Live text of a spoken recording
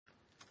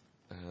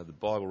The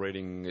Bible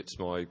reading, it's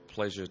my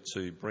pleasure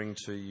to bring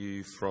to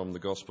you from the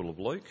Gospel of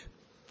Luke.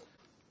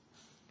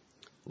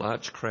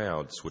 Large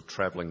crowds were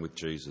travelling with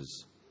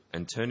Jesus,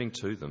 and turning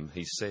to them,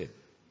 he said,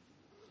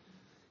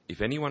 "If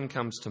anyone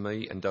comes to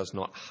me and does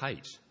not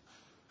hate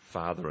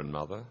father and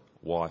mother,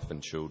 wife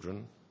and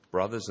children,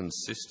 brothers and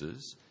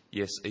sisters,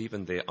 yes,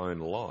 even their own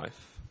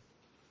life,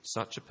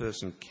 such a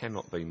person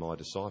cannot be my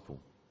disciple.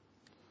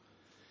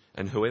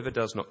 And whoever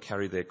does not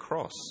carry their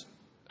cross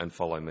and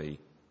follow me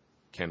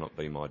cannot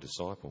be my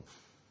disciple.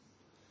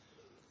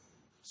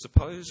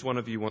 Suppose one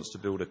of you wants to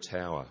build a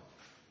tower.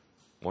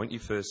 Won't you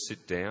first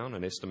sit down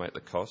and estimate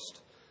the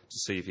cost to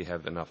see if you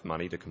have enough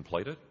money to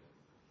complete it?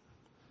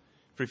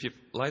 For if you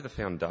lay the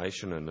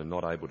foundation and are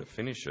not able to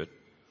finish it,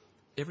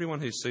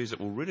 everyone who sees it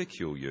will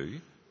ridicule you,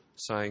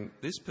 saying,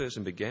 'This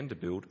person began to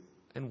build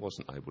and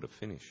wasn't able to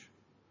finish.'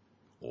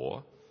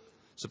 Or,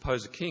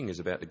 suppose a king is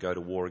about to go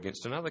to war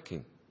against another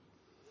king.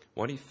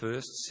 Won't he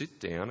first sit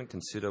down and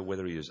consider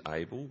whether he is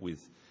able,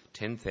 with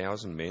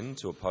 10,000 men,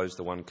 to oppose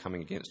the one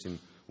coming against him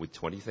with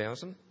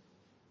 20,000?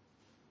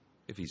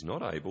 If he's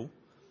not able,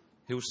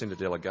 he'll send a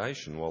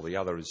delegation while the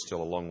other is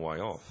still a long way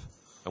off,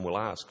 and will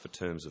ask for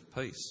terms of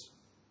peace.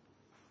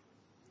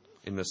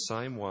 In the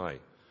same way,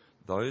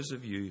 those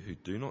of you who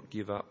do not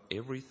give up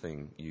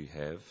everything you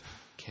have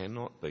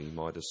cannot be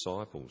my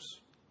disciples.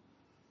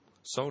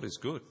 Salt is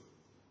good,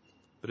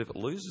 but if it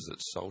loses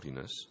its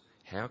saltiness,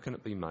 how can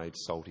it be made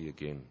salty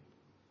again?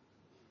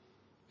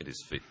 It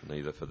is fit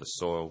neither for the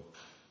soil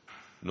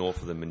nor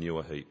for the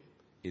manure heap.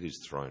 It is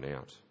thrown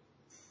out.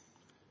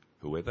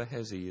 Whoever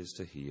has ears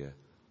to hear,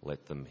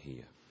 let them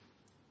hear."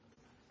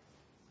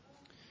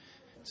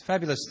 It's a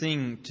fabulous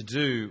thing to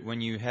do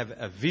when you have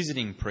a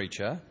visiting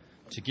preacher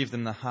to give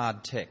them the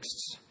hard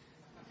texts.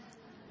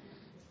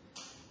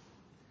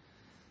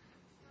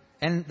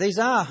 And these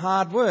are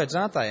hard words,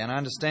 aren't they? And I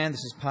understand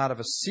this is part of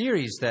a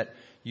series that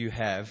you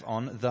have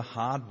on the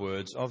hard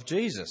words of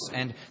Jesus.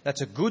 And that's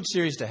a good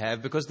series to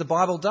have because the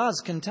Bible does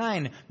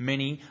contain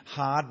many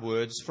hard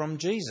words from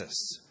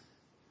Jesus.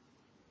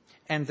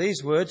 And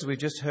these words we've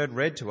just heard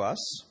read to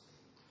us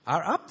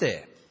are up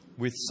there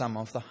with some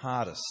of the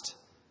hardest.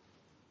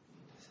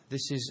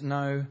 This is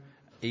no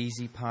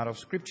easy part of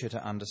Scripture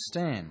to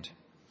understand.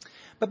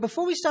 But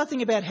before we start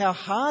thinking about how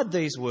hard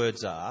these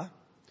words are,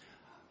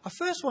 I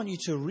first want you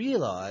to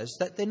realise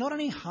that they're not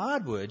only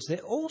hard words,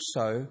 they're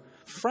also,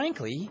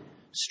 frankly,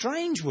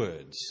 strange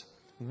words,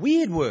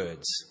 weird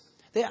words.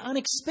 They're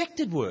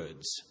unexpected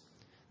words.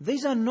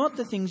 These are not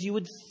the things you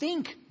would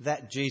think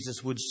that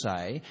Jesus would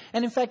say.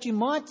 And in fact, you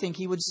might think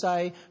he would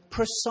say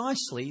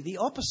precisely the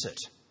opposite.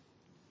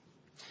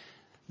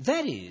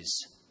 That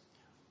is,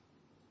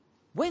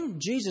 when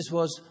Jesus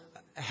was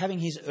having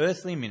his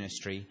earthly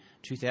ministry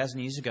 2,000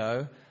 years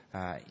ago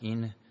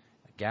in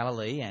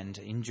Galilee and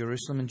in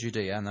Jerusalem and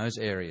Judea and those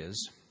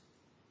areas,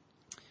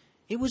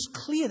 it was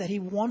clear that he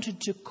wanted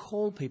to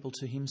call people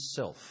to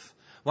himself.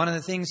 One of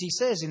the things he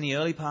says in the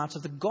early parts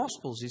of the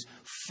Gospels is,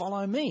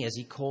 "Follow me," as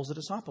he calls the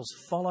disciples.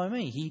 Follow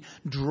me. He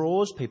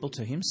draws people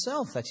to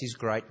himself. That's his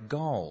great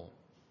goal.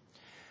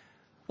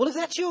 Well, if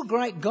that's your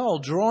great goal,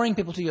 drawing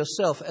people to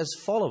yourself as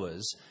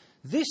followers,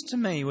 this to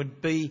me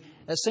would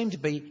seem to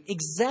be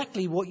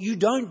exactly what you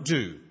don't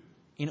do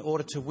in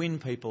order to win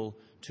people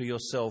to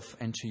yourself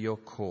and to your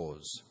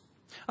cause.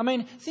 I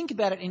mean, think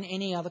about it in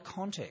any other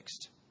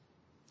context.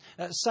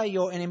 Say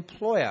you're an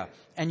employer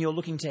and you're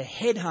looking to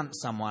headhunt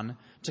someone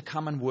to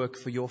come and work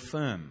for your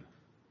firm.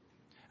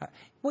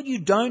 What you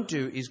don't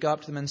do is go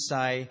up to them and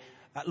say,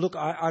 "Look,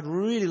 I'd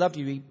really love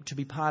you to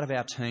be part of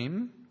our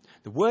team.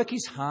 The work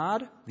is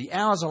hard, the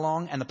hours are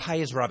long, and the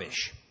pay is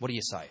rubbish. What do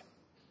you say?"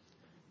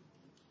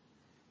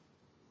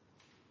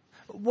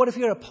 What if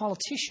you're a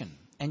politician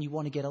and you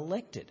want to get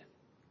elected?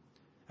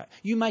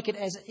 You make it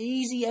as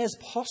easy as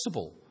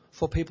possible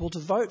for people to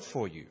vote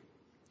for you.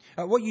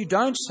 What you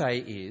don't say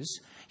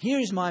is, "Here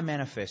is my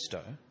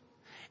manifesto,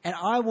 and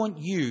I want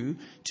you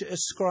to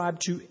ascribe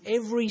to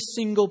every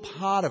single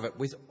part of it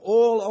with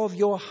all of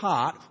your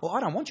heart, or I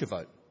don't want your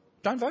vote.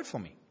 Don't vote for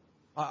me.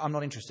 I'm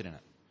not interested in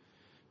it."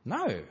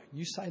 No,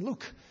 you say,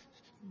 "Look,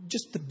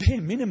 just the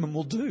bare minimum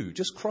will do.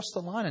 Just cross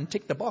the line and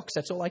tick the box.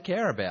 That's all I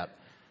care about."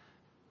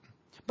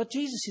 But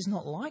Jesus is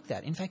not like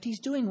that. In fact, he's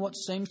doing what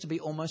seems to be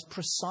almost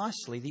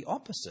precisely the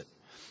opposite.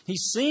 He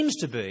seems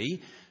to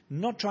be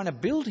not trying to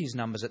build his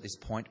numbers at this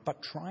point,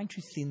 but trying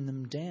to thin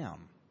them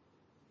down.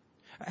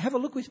 Have a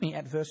look with me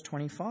at verse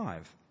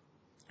 25.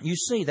 You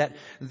see that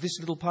this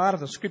little part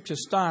of the Scripture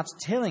starts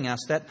telling us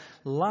that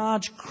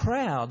large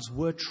crowds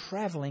were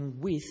travelling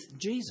with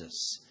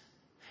Jesus.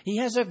 He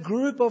has a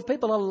group of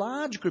people, a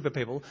large group of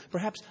people,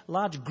 perhaps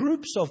large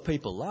groups of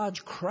people,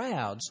 large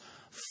crowds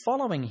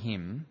following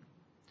him,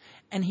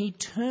 and he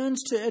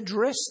turns to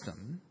address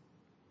them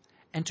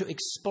and to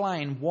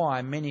explain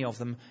why many of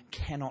them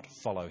cannot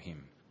follow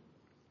him,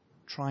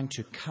 trying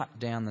to cut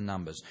down the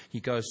numbers. He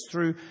goes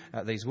through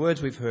these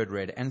words we've heard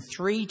read, and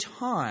 3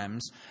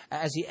 times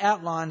as he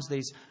outlines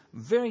these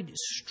very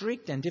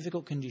strict and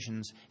difficult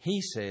conditions,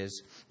 he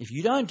says, if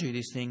you don't do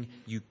this thing,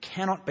 you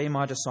cannot be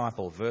my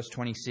disciple, verse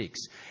 26.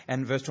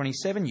 And verse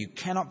 27, you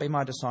cannot be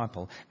my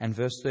disciple. And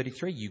verse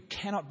 33, you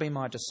cannot be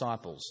my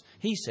disciples.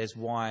 He says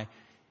why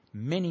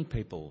many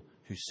people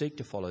who seek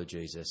to follow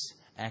Jesus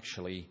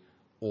actually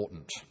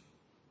oughtn't.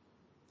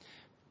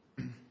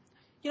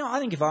 I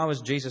think if I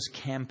was Jesus'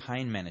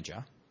 campaign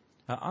manager,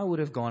 I would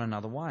have gone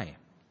another way.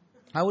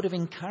 I would have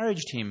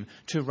encouraged him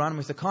to run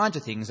with the kinds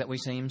of things that we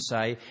see him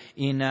say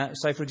in,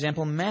 say, for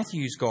example,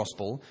 Matthew's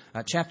Gospel,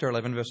 chapter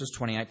 11, verses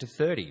 28 to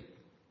 30.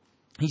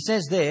 He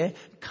says there,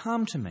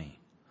 "Come to me,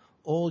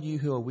 all you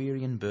who are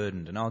weary and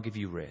burdened, and I'll give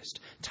you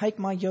rest. Take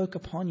my yoke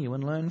upon you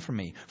and learn from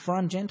me, for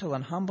I'm gentle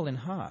and humble in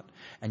heart,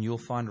 and you'll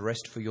find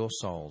rest for your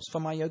souls.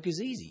 For my yoke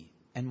is easy,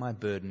 and my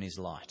burden is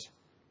light."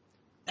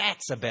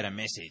 That's a better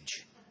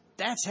message.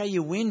 That's how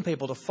you win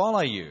people to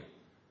follow you.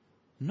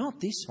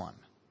 Not this one.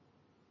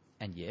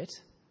 And yet,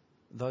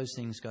 those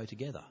things go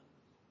together.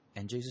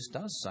 And Jesus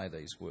does say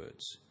these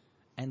words.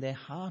 And they're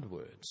hard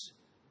words.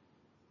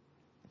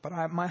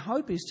 But my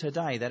hope is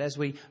today that as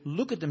we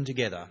look at them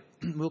together,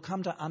 we'll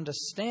come to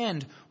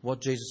understand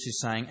what Jesus is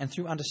saying, and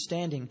through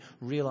understanding,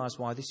 realise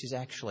why this is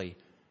actually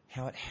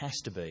how it has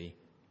to be,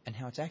 and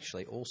how it's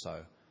actually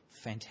also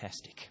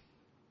fantastic.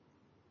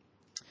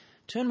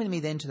 Turn with me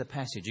then to the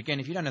passage. Again,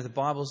 if you don't have the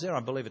Bibles there, I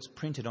believe it's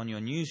printed on your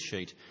news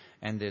sheet,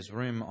 and there's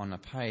room on a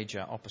page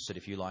opposite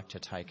if you like to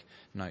take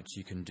notes.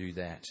 You can do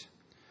that.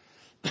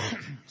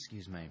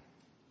 Excuse me.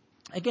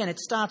 Again, it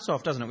starts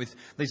off, doesn't it, with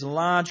these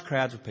large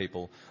crowds of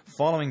people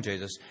following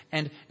Jesus,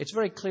 and it's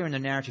very clear in the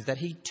narrative that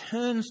he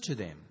turns to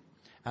them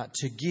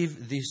to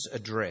give this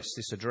address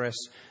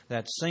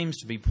that seems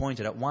to be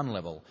pointed at one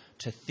level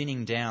to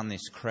thinning down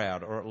this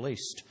crowd, or at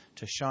least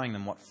to showing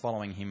them what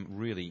following him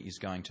really is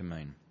going to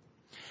mean.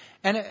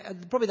 And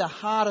probably the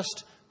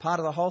hardest part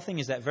of the whole thing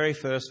is that very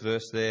first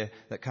verse there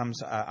that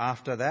comes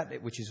after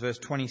that, which is verse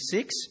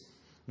 26,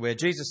 where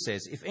Jesus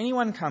says, "If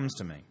anyone comes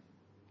to me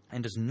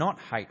and does not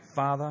hate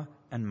father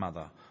and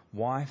mother,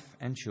 wife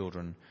and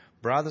children,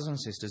 brothers and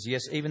sisters,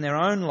 yes, even their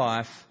own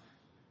life,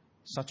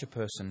 such a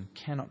person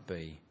cannot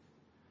be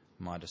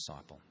my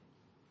disciple."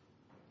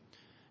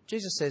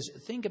 Jesus says,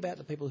 think about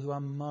the people who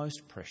are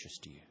most precious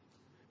to you,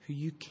 who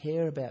you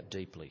care about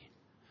deeply,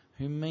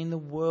 who mean the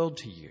world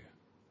to you,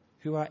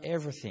 who are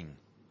everything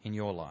in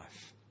your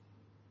life.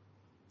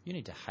 You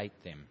need to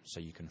hate them so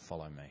you can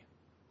follow me.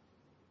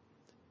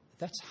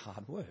 That's a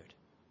hard word.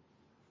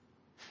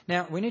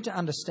 Now, we need to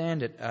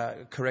understand it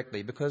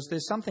correctly, because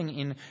there's something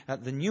in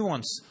the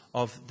nuance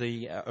of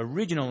the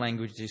original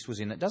language this was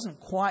in that doesn't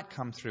quite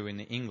come through in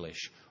the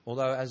English,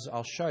 although, as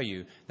I'll show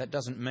you, that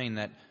doesn't mean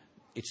that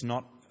it's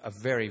not a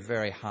very,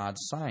 very hard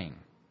saying.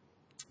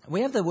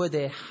 We have the word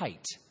there,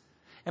 hate.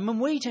 And when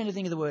we tend to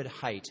think of the word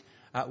hate,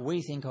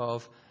 we think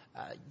of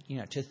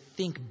to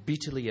think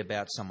bitterly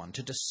about someone,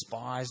 to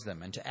despise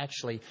them, and to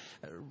actually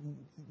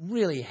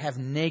really have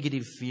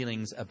negative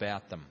feelings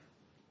about them.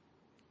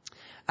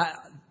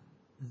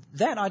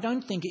 That, I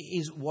don't think,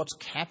 is what's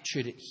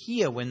captured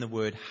here when the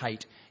word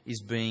hate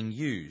is being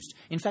used.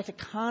 In fact, it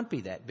can't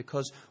be that,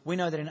 because we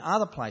know that in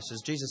other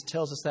places Jesus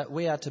tells us that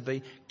we are to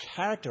be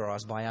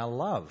characterised by our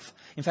love.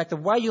 In fact, the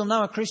way you'll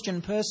know a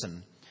Christian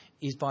person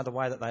is by the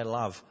way that they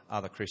love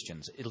other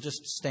Christians. It'll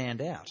just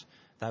stand out.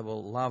 They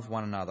will love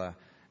one another,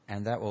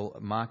 and that will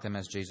mark them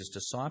as Jesus'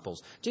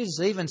 disciples.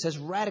 Jesus even says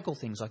radical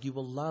things like, you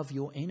will love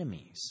your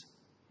enemies.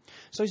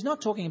 So he's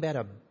not talking about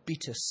a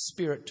bitter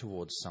spirit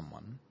towards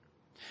someone.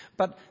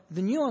 But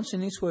the nuance in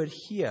this word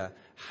here,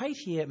 hate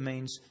here,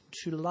 means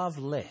to love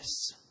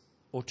less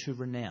or to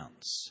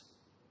renounce.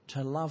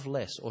 To love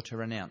less or to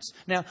renounce.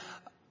 Now,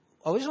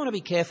 I just want to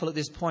be careful at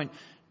this point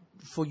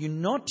for you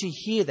not to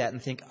hear that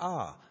and think,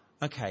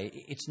 okay,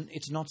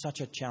 it's not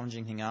such a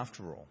challenging thing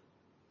after all.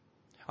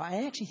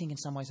 I actually think in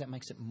some ways that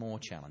makes it more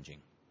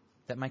challenging.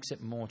 Let me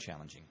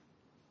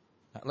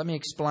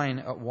explain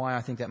why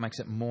I think that makes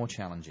it more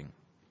challenging.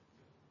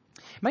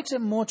 It makes it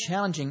more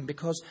challenging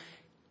because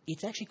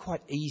it's actually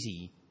quite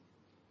easy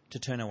to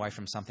turn away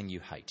from something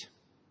you hate.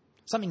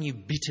 Something you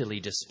bitterly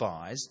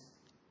despise,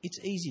 it's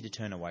easy to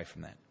turn away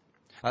from that.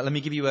 Let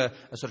me give you a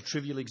sort of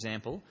trivial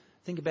example.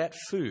 Think about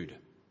food.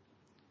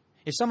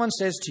 If someone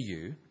says to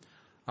you,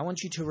 I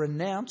want you to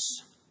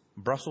renounce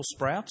Brussels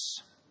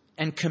sprouts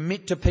and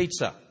commit to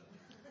pizza,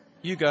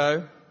 you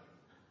go,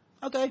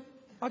 okay,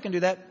 I can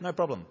do that, no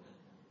problem.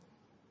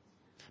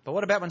 But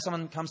what about when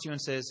someone comes to you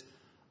and says,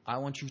 I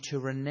want you to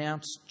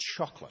renounce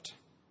chocolate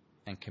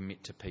and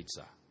commit to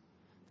pizza?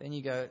 Then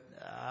you go,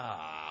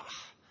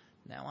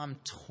 now I'm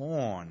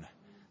torn.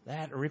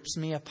 That rips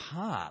me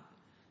apart.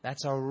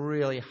 That's a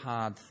really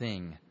hard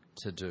thing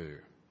to do.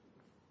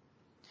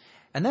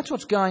 And that's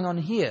what's going on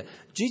here.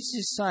 Jesus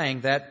is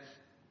saying that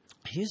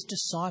his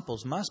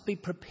disciples must be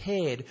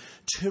prepared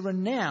to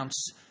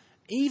renounce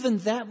even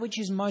that which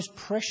is most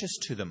precious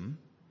to them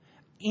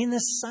in the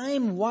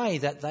same way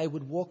that they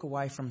would walk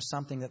away from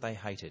something that they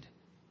hated,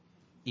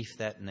 if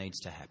that needs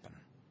to happen.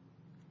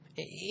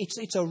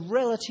 It's a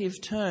relative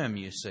term,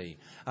 you see.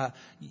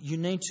 You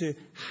need to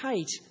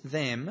hate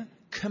them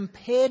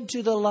compared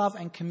to the love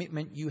and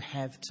commitment you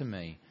have to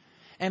me.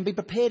 And be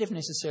prepared, if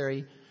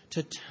necessary,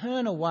 to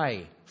turn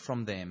away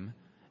from them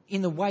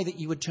in the way that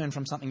you would turn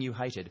from something you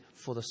hated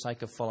for the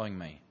sake of following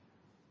me.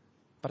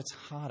 But it's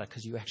harder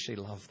because you actually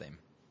love them.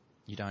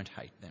 You don't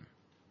hate them.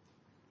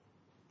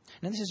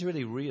 Now, this is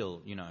really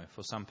real,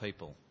 for some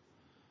people.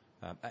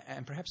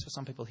 And perhaps for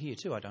some people here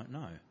too, I don't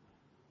know.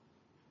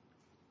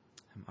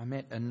 I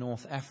met a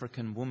North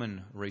African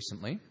woman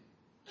recently,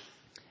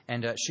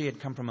 and she had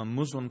come from a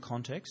Muslim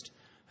context.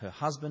 Her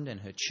husband and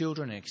her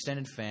children and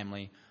extended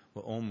family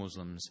were all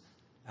Muslims,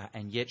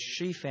 and yet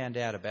she found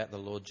out about the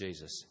Lord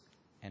Jesus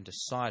and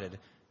decided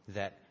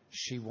that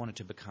she wanted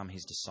to become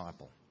his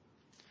disciple.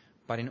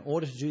 But in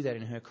order to do that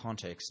in her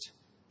context,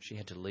 she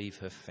had to leave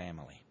her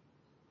family.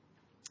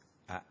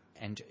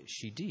 And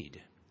she did,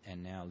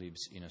 and now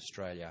lives in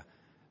Australia,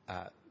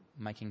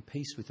 making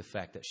peace with the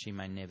fact that she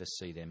may never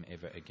see them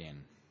ever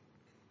again.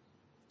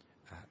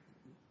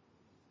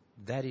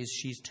 That is,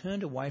 she's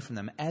turned away from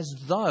them as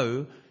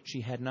though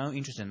she had no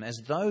interest in them,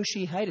 as though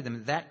she hated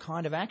them. That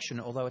kind of action,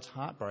 although it's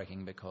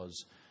heartbreaking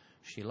because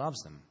she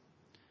loves them.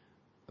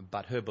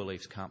 But her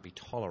beliefs can't be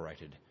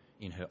tolerated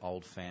in her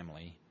old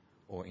family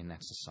or in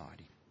that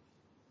society.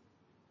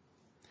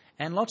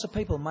 And lots of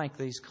people make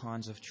these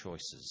kinds of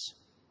choices.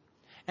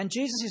 And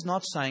Jesus is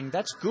not saying,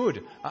 that's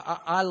good.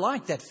 I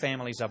like that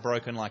families are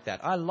broken like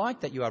that. I like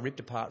that you are ripped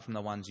apart from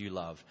the ones you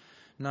love.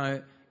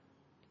 No,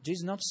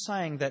 Jesus is not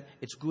saying that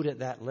it's good at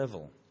that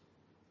level.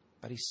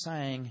 But he's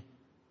saying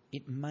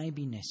it may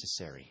be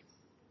necessary.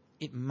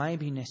 It may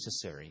be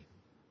necessary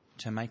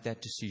to make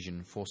that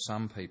decision for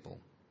some people.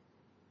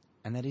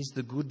 And that is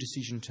the good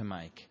decision to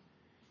make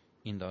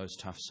in those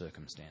tough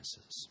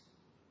circumstances.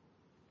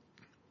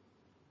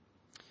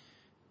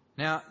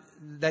 Now,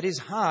 that is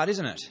hard,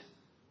 isn't it?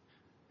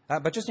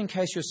 But just in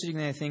case you're sitting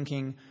there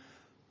thinking,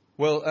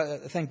 well,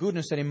 thank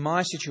goodness that in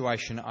my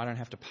situation I don't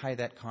have to pay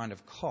that kind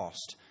of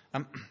cost.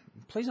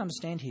 Please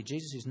understand here,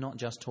 Jesus is not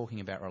just talking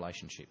about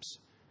relationships.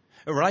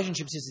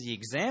 Relationships is the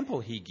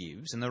example he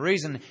gives, and the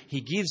reason he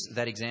gives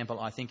that example,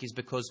 I think, is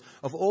because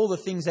of all the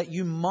things that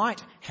you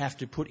might have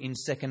to put in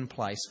second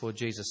place for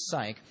Jesus'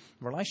 sake,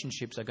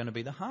 relationships are going to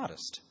be the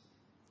hardest.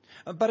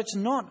 But it's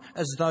not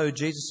as though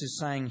Jesus is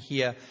saying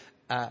here,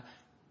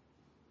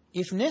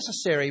 if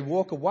necessary,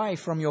 walk away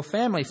from your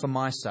family for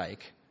my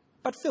sake,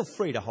 but feel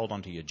free to hold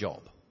on to your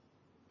job.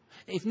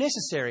 If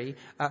necessary,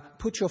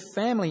 put your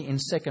family in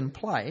second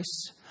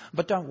place,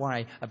 but don't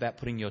worry about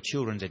putting your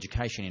children's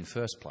education in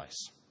first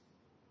place.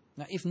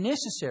 Now, if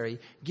necessary,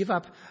 give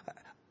up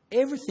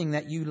everything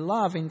that you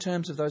love in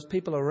terms of those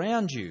people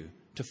around you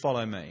to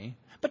follow me,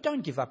 but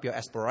don't give up your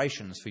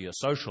aspirations for your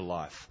social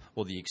life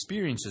or the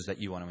experiences that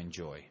you want to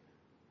enjoy.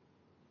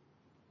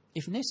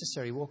 If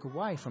necessary, walk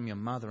away from your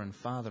mother and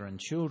father and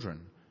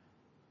children.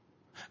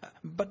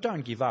 But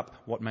don't give up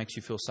what makes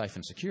you feel safe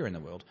and secure in the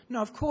world.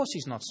 No, of course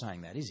he's not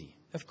saying that, is he?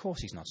 Of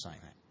course he's not saying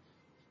that.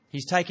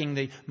 He's taking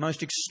the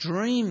most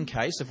extreme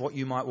case of what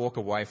you might walk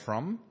away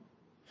from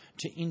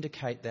to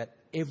indicate that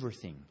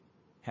everything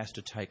has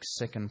to take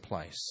second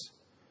place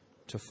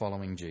to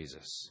following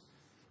Jesus.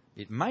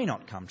 It may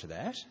not come to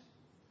that,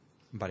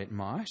 but it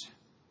might.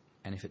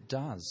 And if it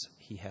does,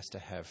 he has to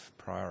have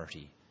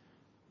priority.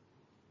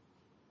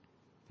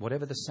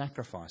 Whatever the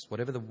sacrifice,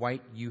 whatever the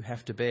weight you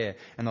have to bear.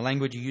 And the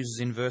language he uses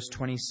in verse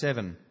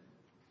 27.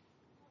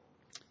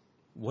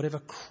 Whatever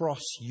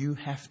cross you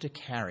have to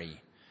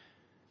carry,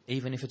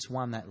 even if it's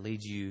one that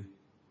leads you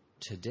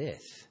to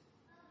death.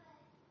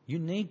 You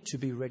need to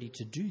be ready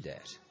to do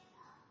that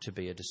to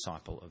be a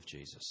disciple of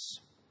Jesus.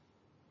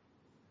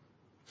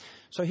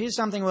 So here's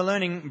something we're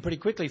learning pretty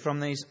quickly from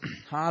these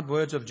hard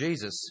words of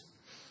Jesus.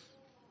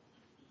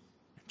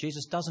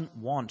 Jesus doesn't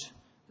want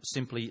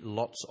simply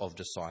lots of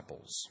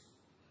disciples.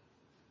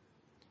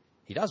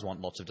 He does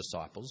want lots of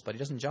disciples, but he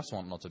doesn't just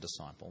want lots of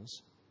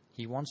disciples.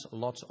 He wants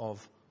lots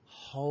of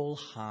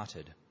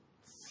wholehearted,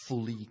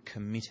 fully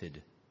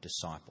committed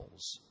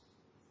disciples.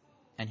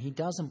 And he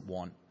doesn't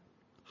want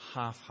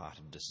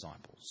half-hearted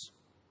disciples.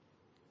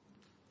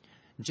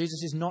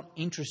 Jesus is not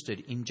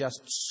interested in just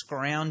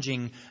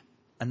scrounging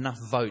enough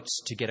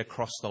votes to get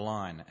across the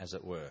line, as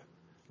it were,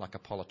 like a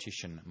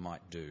politician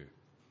might do.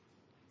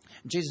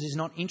 Jesus is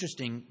not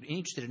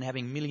interested in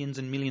having millions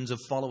and millions of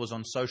followers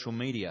on social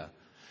media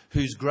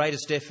whose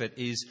greatest effort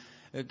is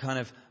kind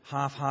of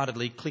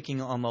half-heartedly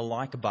clicking on the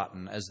like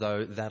button as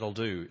though that'll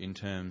do in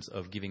terms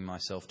of giving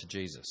myself to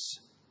Jesus.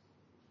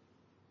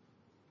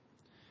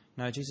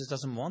 No, Jesus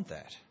doesn't want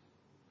that.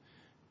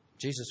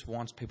 Jesus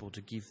wants people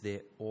to give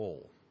their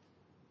all.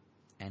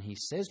 And he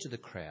says to the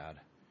crowd,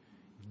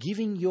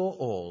 giving your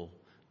all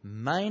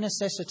may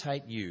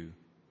necessitate you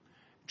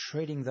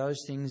treating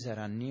those things that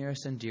are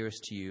nearest and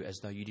dearest to you as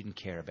though you didn't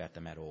care about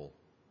them at all.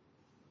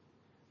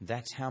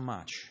 That's how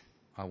much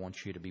I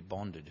want you to be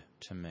bonded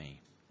to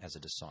me as a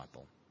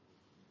disciple.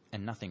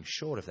 And nothing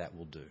short of that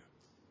will do.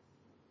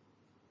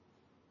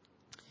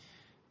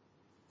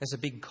 There's a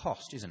big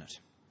cost, isn't it,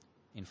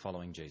 in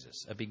following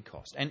Jesus? A big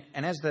cost. And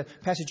as the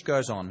passage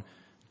goes on,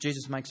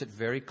 Jesus makes it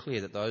very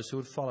clear that those who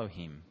would follow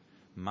him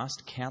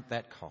must count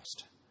that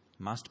cost,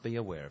 must be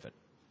aware of it.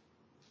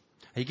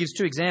 He gives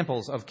two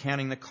examples of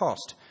counting the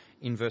cost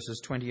in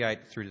verses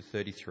 28 through to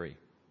 33.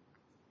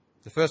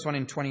 The first one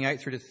in 28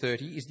 through to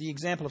 30 is the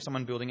example of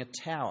someone building a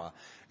tower.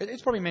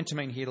 It's probably meant to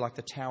mean here like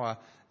the tower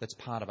that's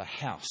part of a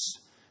house,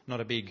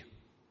 not a big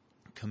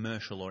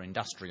commercial or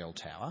industrial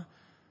tower.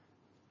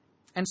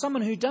 And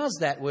someone who does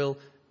that will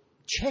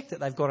check that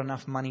they've got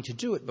enough money to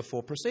do it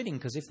before proceeding,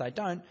 because if they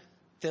don't,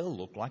 they'll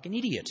look like an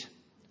idiot.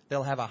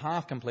 They'll have a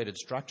half-completed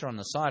structure on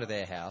the side of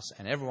their house,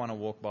 and everyone will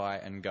walk by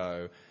and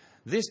go,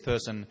 this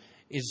person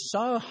is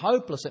so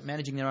hopeless at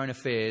managing their own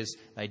affairs,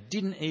 they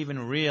didn't even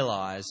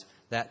realise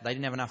that they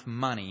didn't have enough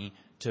money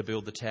to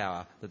build the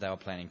tower that they were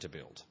planning to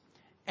build.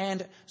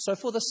 And so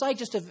for the sake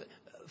just of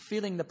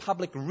feeling the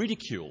public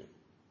ridicule,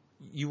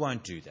 you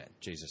won't do that,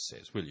 Jesus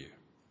says, will you?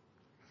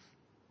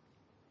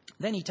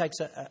 Then he takes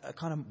a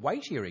kind of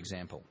weightier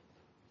example,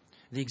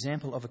 the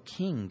example of a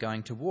king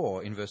going to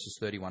war in verses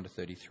 31 to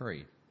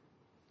 33.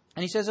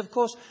 And he says, of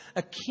course,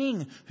 a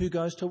king who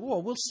goes to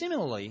war will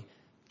similarly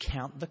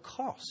count the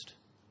cost.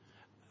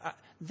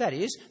 That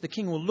is, the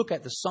king will look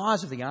at the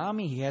size of the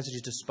army he has at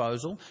his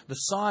disposal, the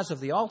size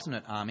of the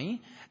alternate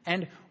army,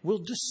 and will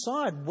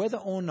decide whether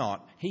or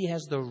not he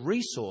has the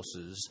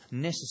resources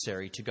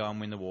necessary to go and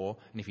win the war.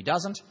 And if he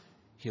doesn't,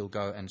 he'll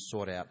go and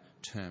sort out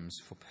terms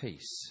for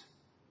peace.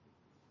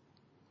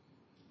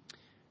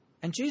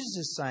 And Jesus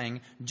is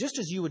saying, just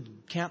as you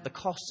would count the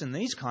costs in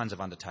these kinds of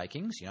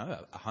undertakings,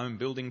 a home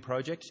building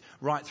project,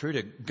 right through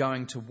to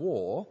going to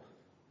war,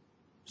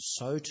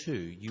 so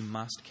too you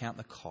must count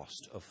the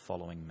cost of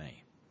following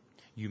me.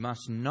 You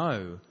must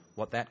know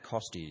what that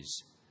cost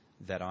is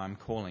that I'm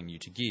calling you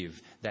to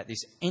give, that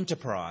this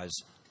enterprise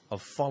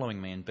of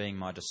following me and being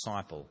my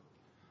disciple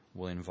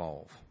will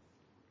involve.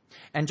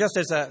 And just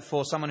as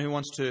for someone who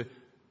wants to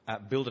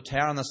build a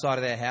tower on the side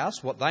of their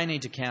house, what they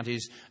need to count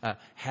is,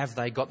 have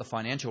they got the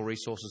financial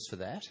resources for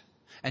that?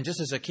 And just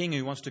as a king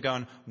who wants to go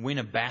and win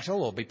a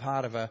battle or be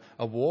part of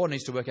a war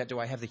needs to work out, do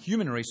I have the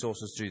human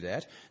resources to do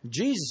that?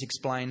 Jesus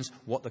explains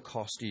what the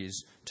cost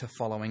is to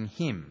following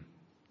him.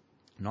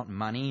 Not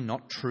money,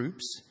 not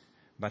troops,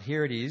 but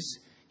here it is,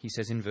 he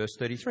says in verse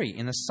 33,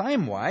 in the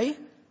same way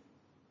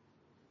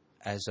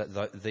as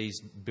these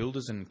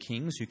builders and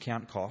kings who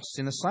count costs,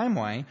 in the same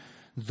way,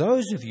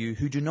 those of you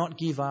who do not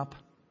give up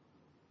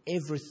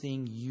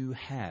everything you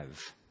have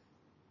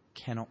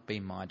cannot be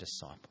my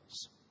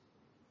disciples.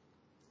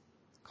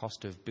 The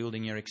cost of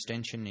building your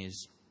extension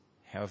is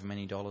however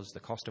many dollars. The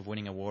cost of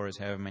winning a war is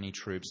however many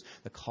troops.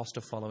 The cost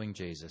of following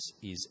Jesus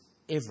is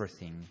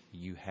everything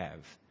you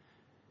have.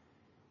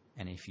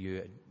 And if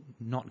you're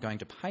not going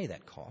to pay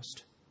that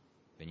cost,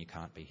 then you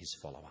can't be his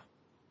follower.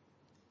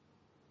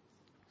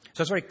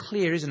 So it's very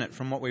clear, isn't it,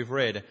 from what we've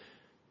read,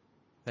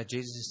 that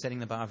Jesus is setting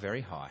the bar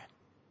very high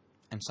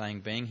and saying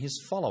being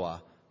his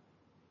follower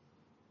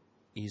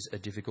is a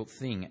difficult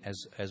thing.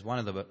 As one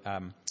of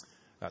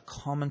the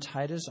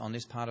commentators on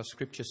this part of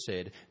Scripture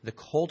said, the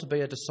call to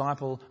be a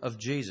disciple of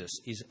Jesus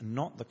is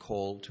not the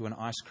call to an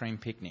ice cream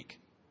picnic.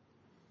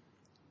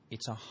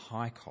 It's a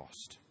high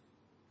cost.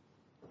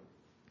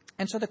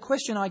 And so the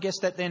question, I guess,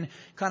 that then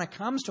kind of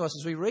comes to us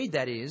as we read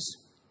that is,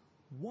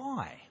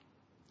 why?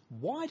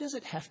 Why does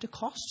it have to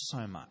cost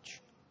so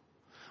much?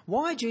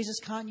 Why, Jesus,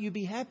 can't you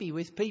be happy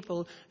with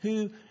people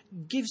who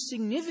give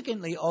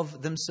significantly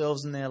of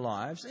themselves in their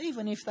lives,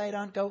 even if they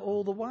don't go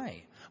all the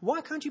way? Why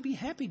can't you be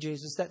happy,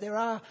 Jesus, that there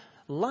are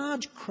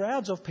large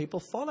crowds of people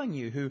following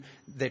you who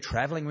they're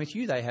travelling with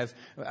you, they have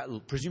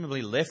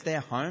presumably left their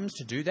homes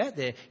to do that,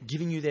 they're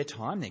giving you their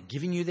time, they're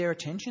giving you their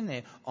attention,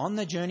 they're on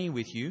the journey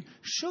with you.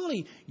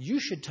 Surely you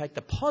should take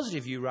the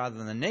positive view rather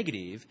than the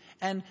negative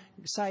and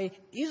say,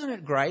 isn't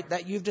it great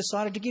that you've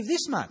decided to give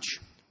this much?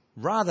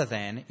 Rather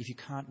than, if you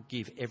can't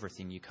give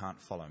everything, you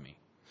can't follow me.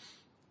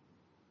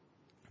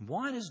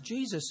 Why for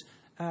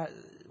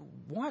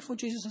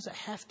Jesus does it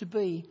have to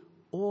be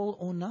all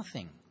or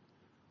nothing?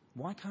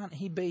 Why can't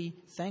he be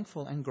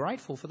thankful and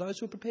grateful for those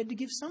who are prepared to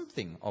give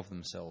something of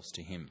themselves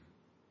to him?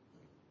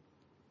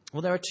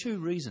 Well, there are two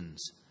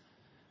reasons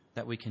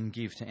that we can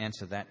give to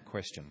answer that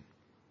question.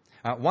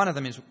 One of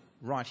them is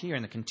right here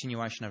in the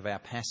continuation of our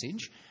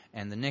passage,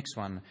 and the next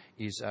one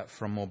is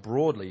from more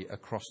broadly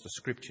across the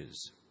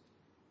Scriptures.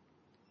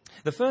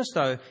 The first,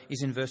 though,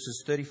 is in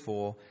verses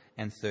 34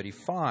 and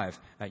 35.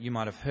 You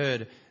might have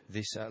heard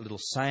this little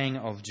saying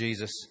of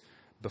Jesus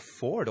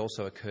before. It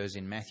also occurs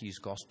in Matthew's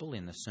Gospel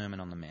in the Sermon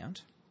on the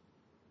Mount,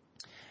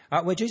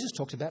 where Jesus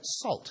talks about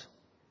salt.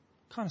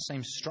 Kind of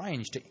seems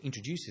strange to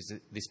introduce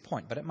this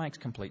point, but it makes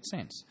complete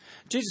sense.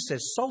 Jesus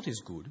says salt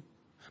is good,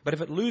 but if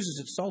it loses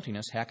its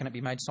saltiness, how can it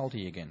be made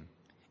salty again?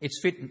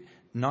 It's fit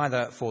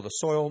neither for the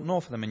soil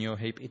nor for the manure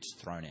heap, it's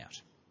thrown out.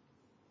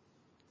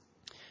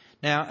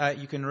 Now,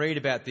 you can read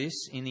about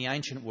this. In the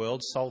ancient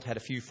world, salt had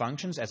a few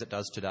functions, as it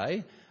does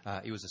today.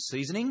 It was a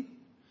seasoning.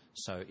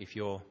 So if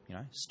your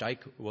steak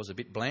was a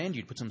bit bland,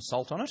 you'd put some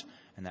salt on it,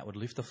 and that would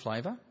lift the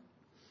flavour.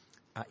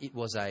 It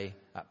was a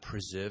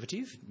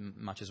preservative,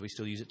 much as we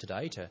still use it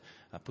today, to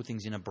put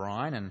things in a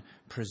brine and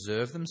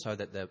preserve them so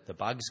that the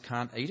bugs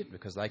can't eat it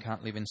because they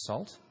can't live in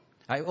salt.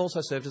 It also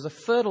served as a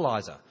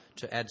fertiliser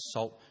to add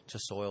salt to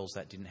soils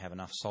that didn't have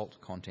enough salt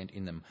content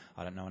in them.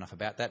 I don't know enough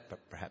about that,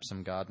 but perhaps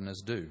some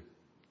gardeners do.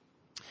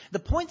 The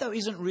point, though,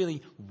 isn't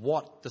really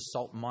what the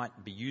salt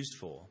might be used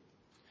for.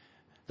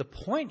 The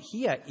point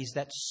here is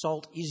that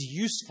salt is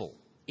useful.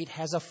 It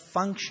has a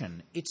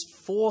function. It's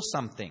for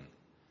something.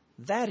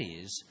 That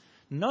is,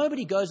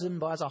 nobody goes and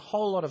buys a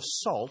whole lot of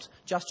salt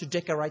just to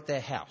decorate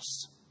their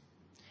house.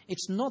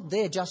 It's not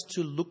there just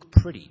to look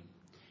pretty.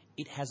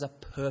 It has a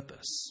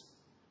purpose.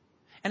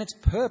 And its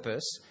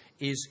purpose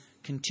is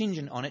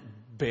contingent on it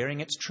bearing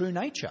its true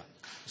nature.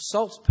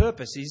 Salt's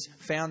purpose is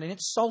found in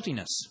its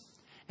saltiness.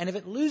 And if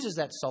it loses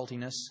that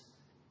saltiness,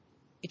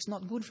 it's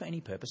not good for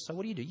any purpose. So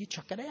what do? You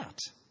chuck it out.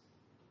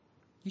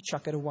 You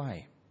chuck it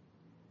away.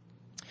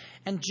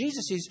 And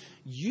Jesus is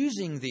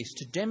using this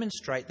to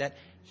demonstrate that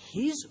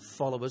his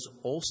followers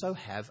also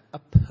have a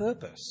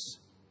purpose.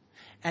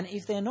 And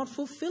if they're not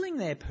fulfilling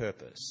their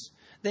purpose,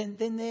 then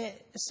they're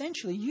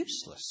essentially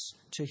useless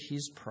to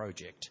his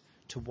project,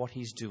 to what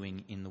he's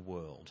doing in the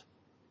world.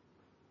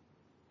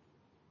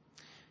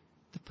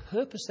 The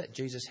purpose that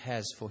Jesus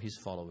has for his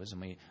followers,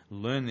 and we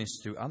learn this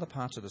through other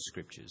parts of the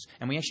Scriptures,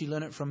 and we actually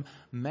learn it from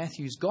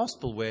Matthew's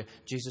Gospel, where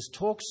Jesus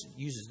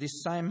uses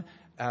this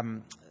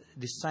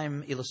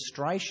same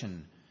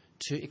illustration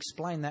to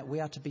explain that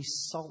we are to be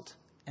salt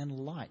and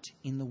light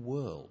in the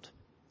world.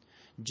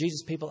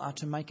 Jesus' people are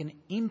to make an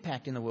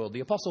impact in the world.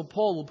 The Apostle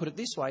Paul will put it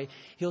this way.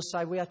 He'll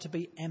say we are to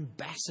be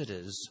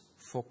ambassadors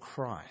for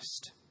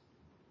Christ.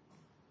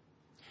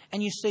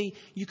 And you see,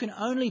 you can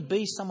only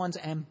be someone's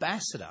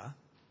ambassador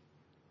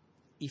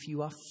if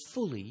you are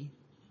fully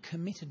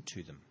committed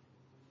to them.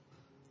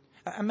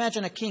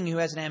 Imagine a king who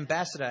has an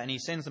ambassador and he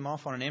sends them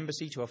off on an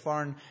embassy to a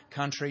foreign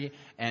country,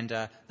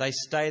 and they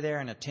stay there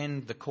and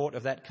attend the court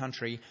of that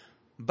country,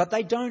 but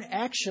they don't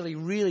actually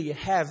really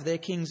have their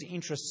king's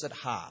interests at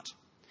heart.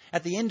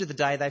 At the end of the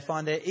day, they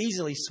find they're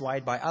easily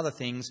swayed by other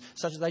things,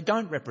 such that they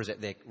don't represent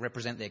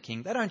their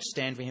king. They don't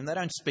stand for him. They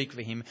don't speak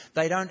for him.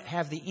 They don't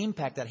have the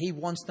impact that he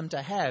wants them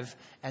to have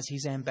as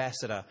his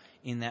ambassador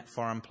in that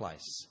foreign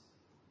place.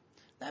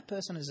 That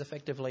person is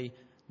effectively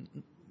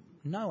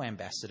no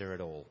ambassador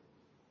at all.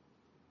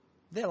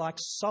 They're like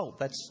salt.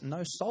 That's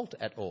no salt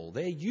at all.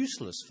 They're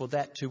useless for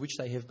that to which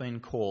they have been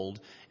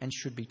called and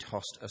should be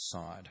tossed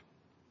aside.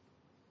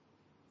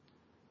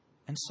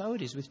 And so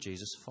it is with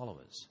Jesus'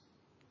 followers.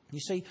 You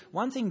see,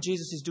 one thing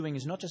Jesus is doing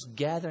is not just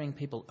gathering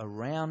people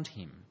around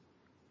him,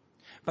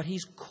 but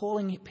he's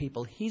calling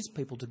people, his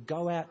people, to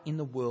go out in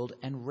the world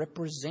and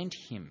represent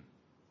him,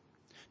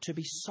 to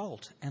be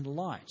salt and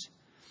light.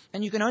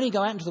 And you can only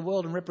go out into the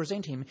world and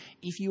represent him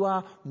if you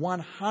are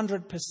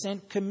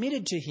 100%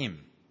 committed to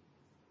him.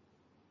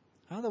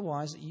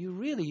 Otherwise, you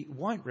really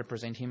won't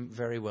represent him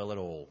very well at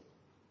all.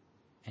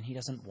 And he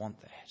doesn't want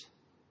that.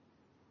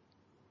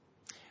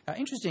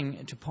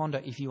 Interesting to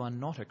ponder if you are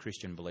not a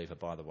Christian believer,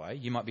 by the way.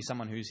 You might be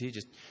someone who's here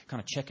just kind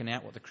of checking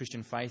out what the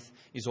Christian faith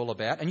is all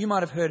about. And you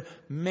might have heard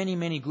many,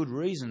 many good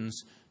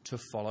reasons to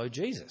follow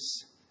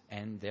Jesus.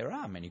 And there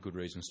are many good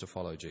reasons to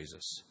follow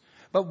Jesus.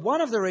 But one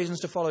of the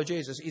reasons to follow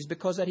Jesus is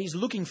because that he's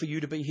looking for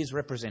you to be his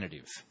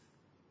representative.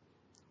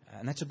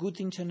 And that's a good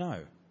thing to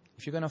know.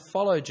 If you're going to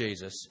follow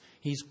Jesus,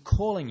 he's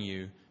calling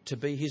you to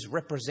be his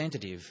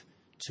representative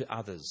to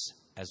others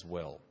as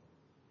well.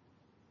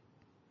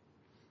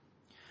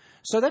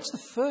 So that's the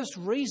first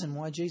reason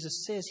why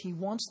Jesus says he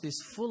wants this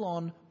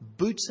full-on,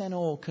 boots and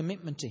all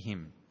commitment to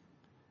him.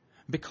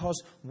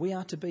 Because we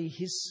are to be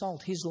his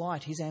salt, his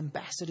light, his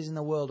ambassadors in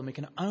the world. And we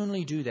can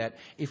only do that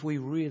if we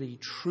really,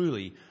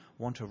 truly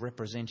want to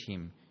represent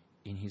him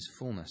in his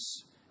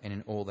fullness and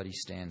in all that he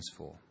stands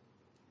for.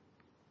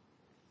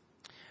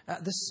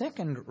 The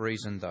second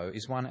reason, though,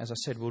 is one, as I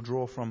said, we'll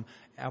draw from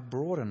our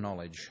broader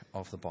knowledge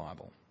of the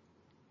Bible.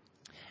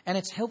 And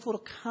it's helpful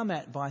to come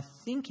at by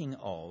thinking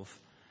of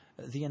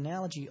the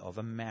analogy of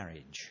a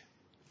marriage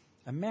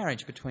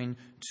between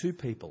two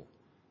people.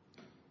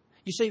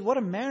 You see, what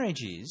a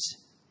marriage is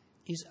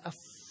a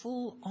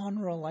full-on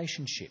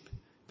relationship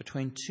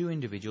between two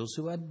individuals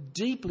who are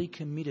deeply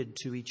committed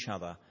to each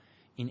other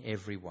in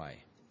every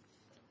way.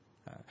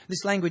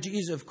 This language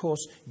is, of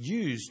course,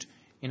 used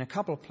in a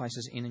couple of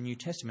places in the New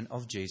Testament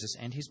of Jesus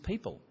and his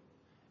people.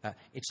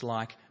 It's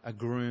like a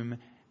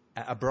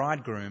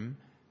bridegroom,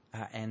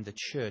 and the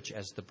church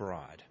as the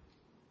bride.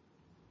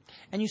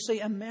 And you see,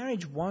 a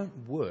marriage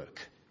won't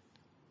work,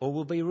 or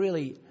will be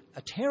really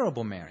a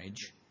terrible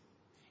marriage,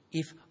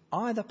 if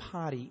either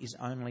party is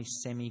only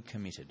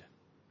semi-committed.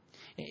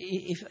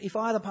 If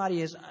either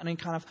party is only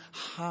kind of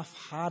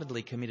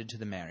half-heartedly committed to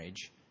the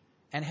marriage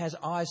and has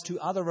eyes to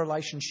other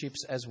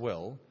relationships as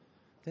well,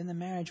 then the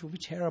marriage will be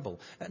terrible.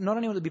 Not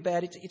only will it be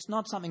bad, it's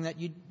not something that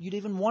you'd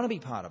even want to be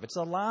part of. It's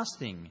the last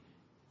thing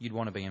you'd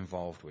want to be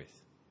involved with.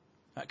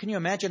 Can you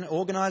imagine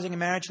organising a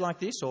marriage like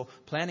this or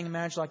planning a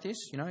marriage like this?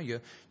 You know,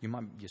 you're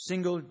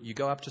single, you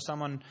go up to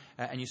someone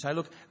and you say,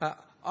 look,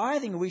 I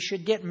think we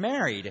should get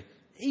married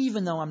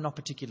even though I'm not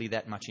particularly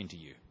that much into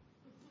you.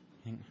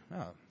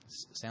 Oh,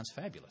 sounds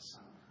fabulous.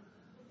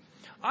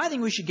 I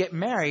think we should get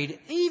married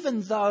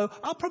even though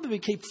I'll probably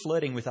keep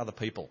flirting with other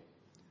people.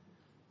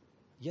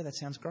 Yeah, that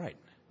sounds great.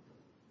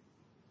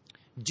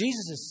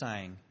 Jesus is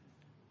saying,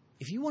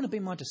 if you want to be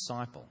my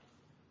disciple,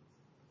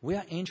 we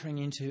are entering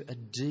into a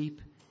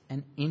deep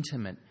and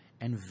intimate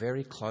and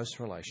very close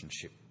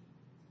relationship.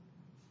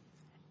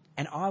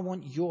 And I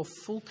want your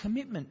full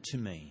commitment to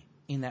me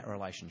in that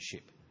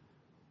relationship.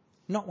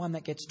 Not one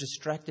that gets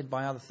distracted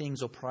by other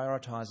things or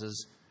prioritises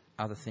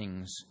other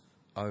things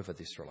over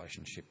this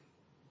relationship.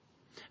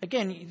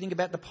 Again, you think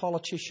about the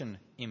politician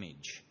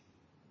image.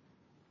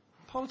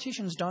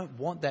 Politicians don't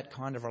want that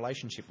kind of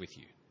relationship with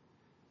you.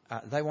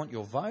 They want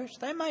your vote.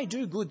 They may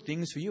do good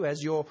things for you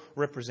as your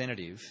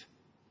representative.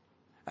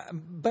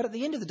 But at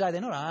the end of the day, they're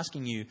not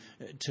asking you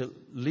to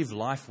live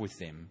life with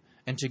them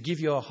and to give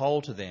your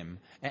whole to them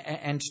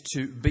and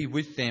to be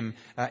with them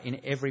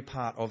in every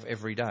part of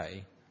every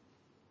day.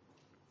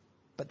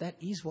 But that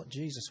is what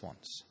Jesus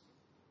wants.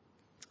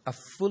 A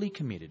fully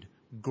committed,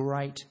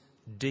 great,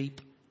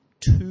 deep,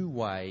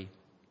 two-way,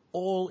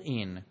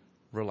 all-in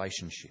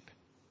relationship.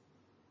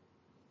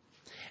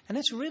 And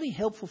that's really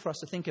helpful for us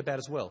to think about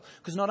as well,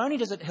 because not only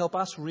does it help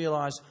us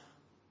realise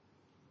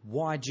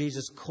why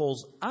Jesus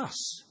calls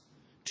us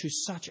to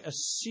such a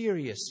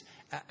serious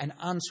and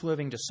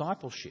unswerving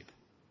discipleship,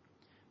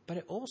 but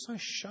it also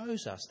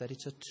shows us that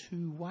it's a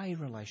two-way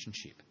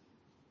relationship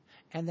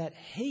and that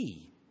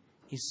he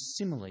is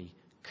similarly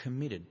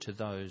committed to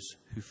those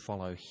who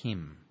follow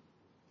him.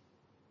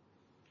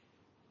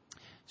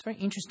 It's very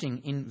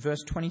interesting in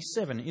verse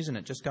 27, isn't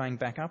it? Just going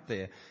back up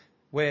there,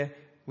 where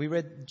we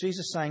read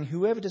Jesus saying,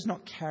 "Whoever does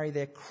not carry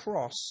their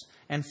cross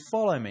and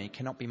follow me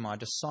cannot be my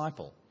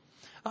disciple."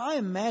 I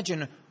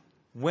imagine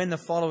when the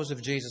followers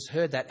of Jesus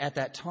heard that at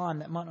that time,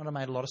 that might not have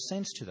made a lot of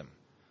sense to them.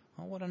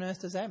 Oh, what on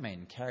earth does that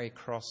mean? Carry a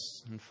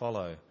cross and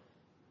follow.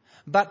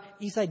 But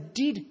if they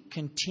did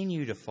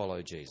continue to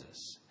follow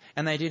Jesus,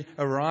 and they did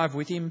arrive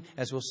with him,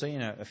 as we'll see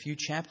in a few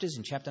chapters,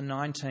 in chapter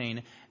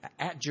 19,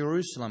 at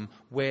Jerusalem,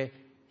 where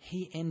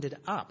he ended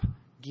up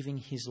giving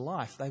his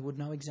life, they would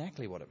know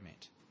exactly what it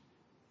meant.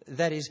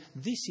 That is,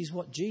 this is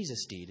what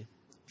Jesus did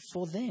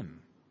for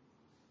them.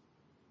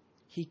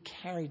 He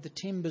carried the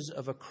timbers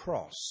of a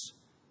cross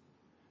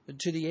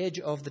to the edge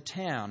of the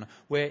town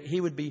where he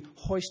would be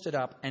hoisted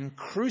up and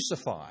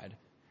crucified,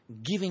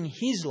 giving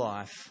his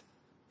life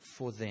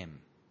for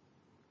them.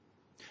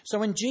 So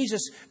when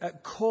Jesus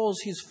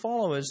calls his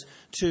followers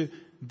to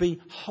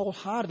be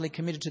wholeheartedly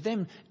committed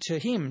to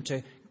him,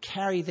 to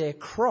carry their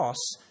cross,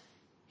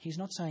 he's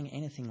not saying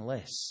anything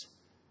less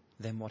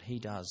than what he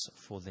does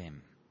for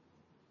them.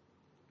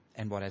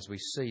 And what, as we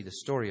see the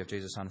story of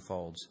Jesus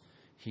unfolds,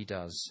 he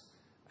does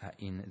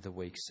in the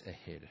weeks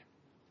ahead.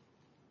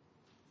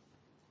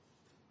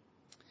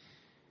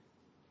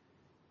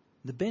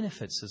 The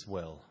benefits as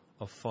well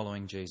of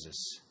following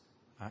Jesus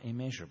are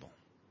immeasurable.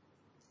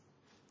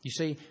 You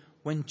see,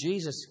 when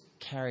Jesus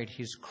carried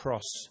his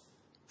cross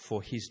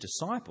for his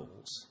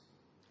disciples,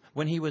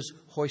 when he was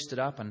hoisted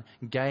up and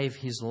gave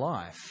his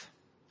life,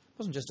 it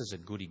wasn't just as a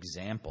good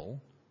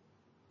example,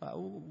 it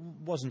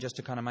wasn't just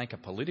to kind of make a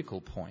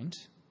political point.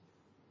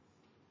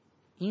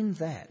 In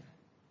that,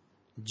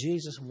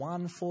 Jesus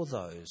won for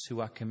those who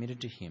are committed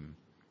to him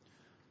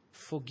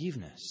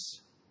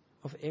forgiveness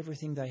of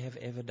everything they have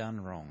ever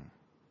done wrong.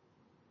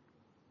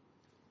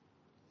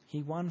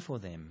 He won for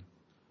them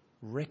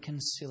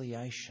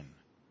reconciliation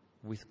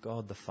with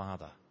God the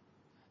Father,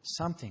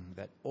 something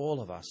that all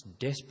of us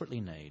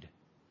desperately need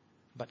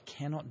but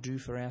cannot do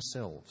for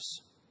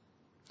ourselves.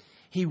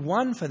 He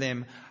won for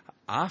them,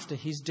 after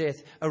his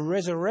death, a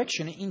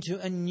resurrection into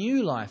a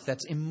new life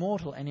that's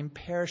immortal and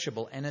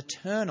imperishable and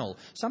eternal,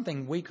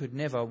 something we could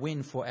never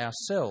win for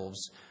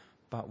ourselves,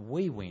 but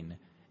we win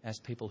as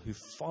people who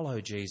follow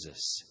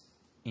Jesus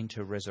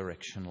into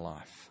resurrection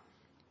life,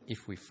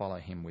 if we follow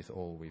him with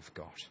all we've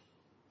got.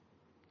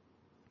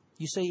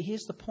 You see,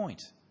 here's the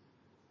point.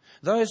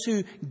 Those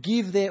who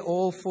give their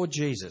all for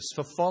Jesus,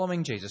 for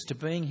following Jesus, to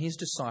being his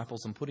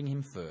disciples and putting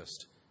him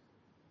first,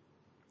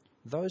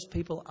 those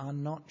people are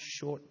not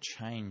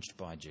shortchanged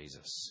by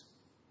Jesus.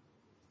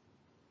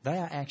 They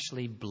are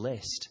actually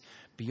blessed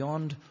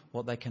beyond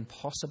what they can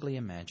possibly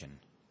imagine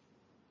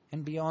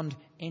and beyond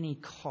any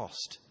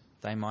cost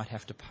they might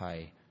have to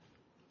pay,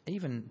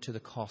 even to the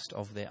cost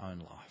of their own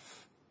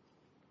life.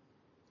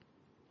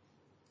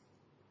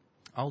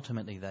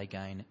 Ultimately, they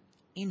gain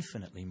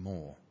infinitely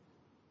more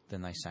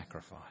than they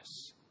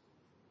sacrifice.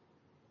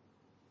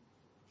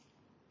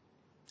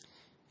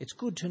 It's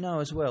good to know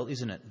as well,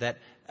 isn't it, that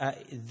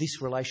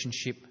this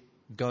relationship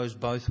goes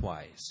both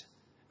ways.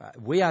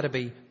 We are to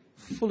be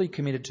fully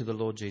committed to the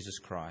Lord Jesus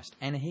Christ,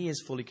 and he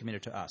is fully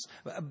committed to us.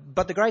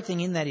 But the great thing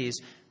in that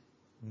is,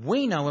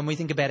 we know when we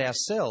think about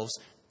ourselves,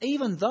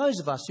 even those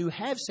of us who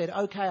have said,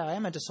 okay, I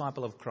am a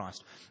disciple of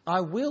Christ,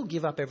 I will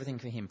give up everything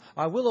for him,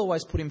 I will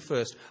always put him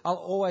first, I'll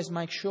always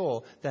make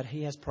sure that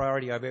he has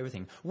priority over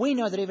everything. We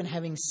know that even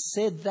having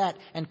said that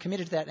and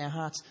committed to that in our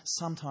hearts,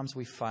 sometimes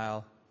we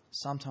fail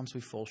Sometimes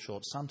we fall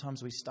short.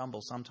 Sometimes we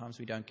stumble. Sometimes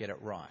we don't get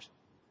it right.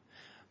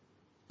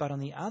 But on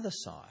the other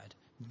side,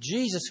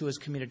 Jesus, who was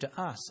committed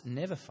to us,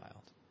 never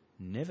failed,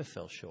 never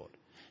fell short,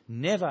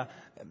 never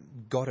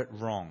got it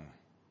wrong.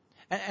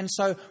 And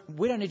so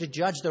we don't need to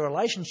judge the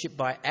relationship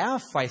by our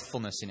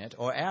faithfulness in it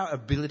or our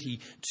ability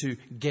to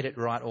get it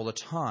right all the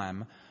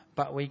time,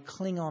 but we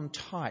cling on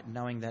tight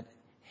knowing that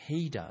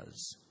He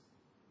does.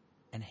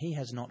 And He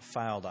has not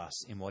failed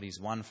us in what He's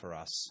won for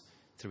us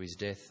through His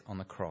death on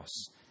the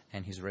cross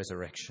and His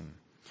resurrection.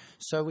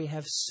 So we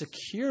have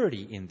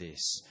security in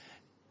this,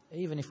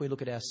 even if we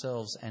look at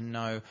ourselves and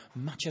know,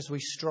 much as we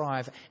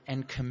strive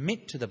and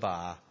commit to the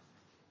bar,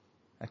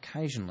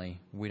 occasionally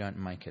we don't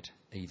make it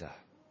either.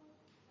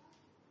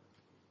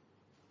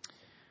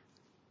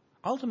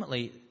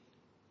 Ultimately,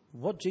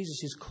 what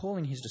Jesus is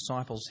calling His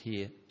disciples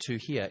here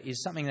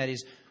is something that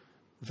is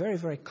very,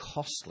 very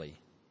costly,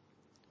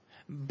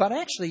 but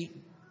actually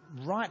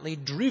rightly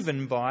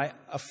driven by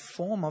a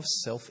form of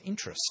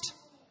self-interest.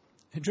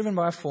 Driven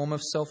by a form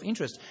of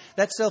self-interest.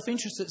 That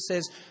self-interest that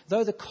says,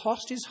 though the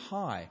cost is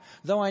high,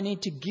 though I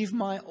need to give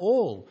my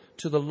all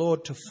to the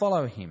Lord to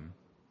follow Him,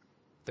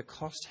 the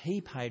cost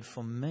He paid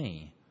for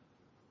me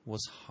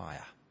was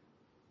higher.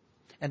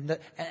 And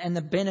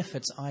the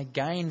benefits I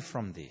gain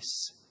from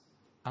this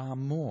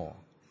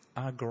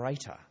are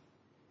greater.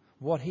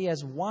 What He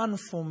has won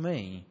for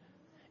me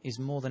is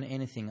more than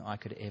anything I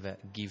could ever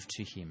give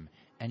to Him.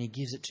 And He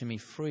gives it to me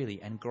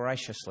freely and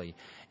graciously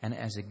and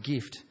as a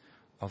gift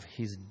of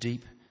His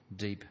deep,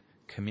 deep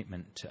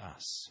commitment to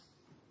us.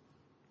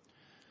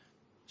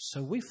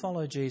 So we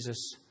follow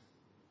Jesus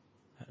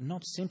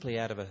not simply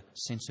out of a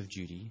sense of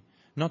duty,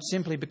 not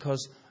simply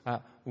because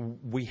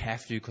we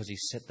have to because He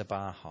set the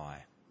bar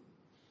high,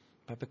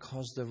 but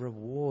because the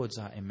rewards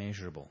are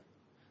immeasurable.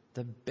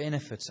 The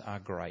benefits are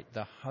great.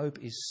 The hope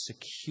is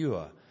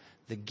secure.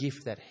 The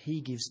gift that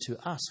He gives to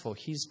us for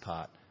His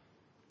part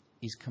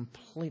is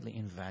completely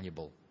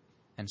invaluable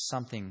and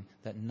something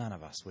that none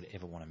of us would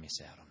ever want to miss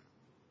out on.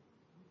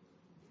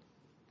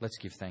 Let's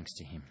give thanks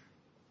to Him.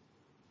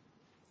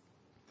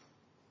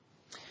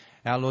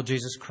 Our Lord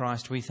Jesus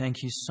Christ, we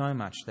thank You so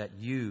much that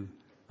You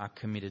are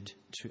committed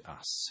to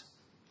us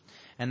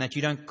and that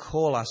You don't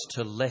call us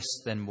to less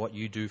than what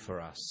You do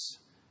for us.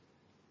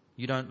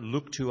 You don't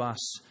look to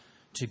us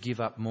to give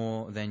up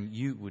more than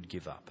You would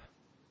give up.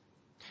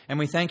 And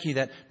we thank You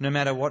that no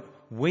matter what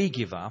we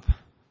give up,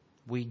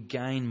 we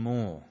gain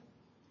more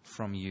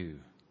from You,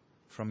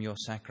 from Your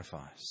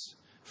sacrifice,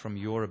 from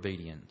Your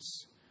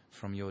obedience,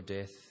 from Your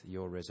death,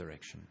 Your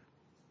resurrection.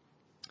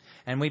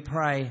 And we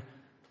pray,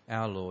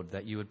 our Lord,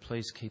 that You would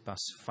please keep us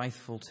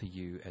faithful to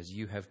You as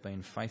You have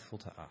been faithful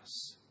to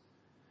us.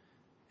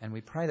 And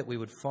we pray that we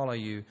would follow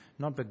You,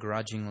 not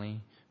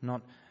begrudgingly,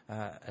 not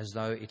as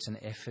though it's an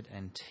effort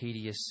and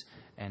tedious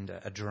and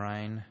a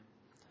drain,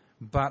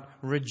 but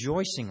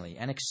rejoicingly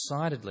and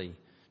excitedly,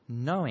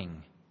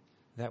 knowing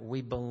that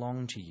we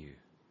belong to You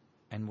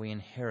and we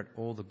inherit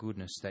all the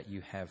goodness that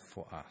You have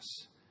for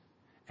us.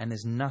 And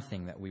there's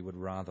nothing that we would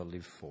rather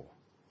live for.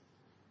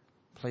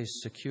 Please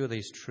secure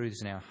these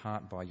truths in our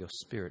heart by Your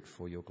Spirit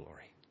for Your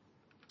glory.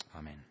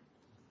 Amen.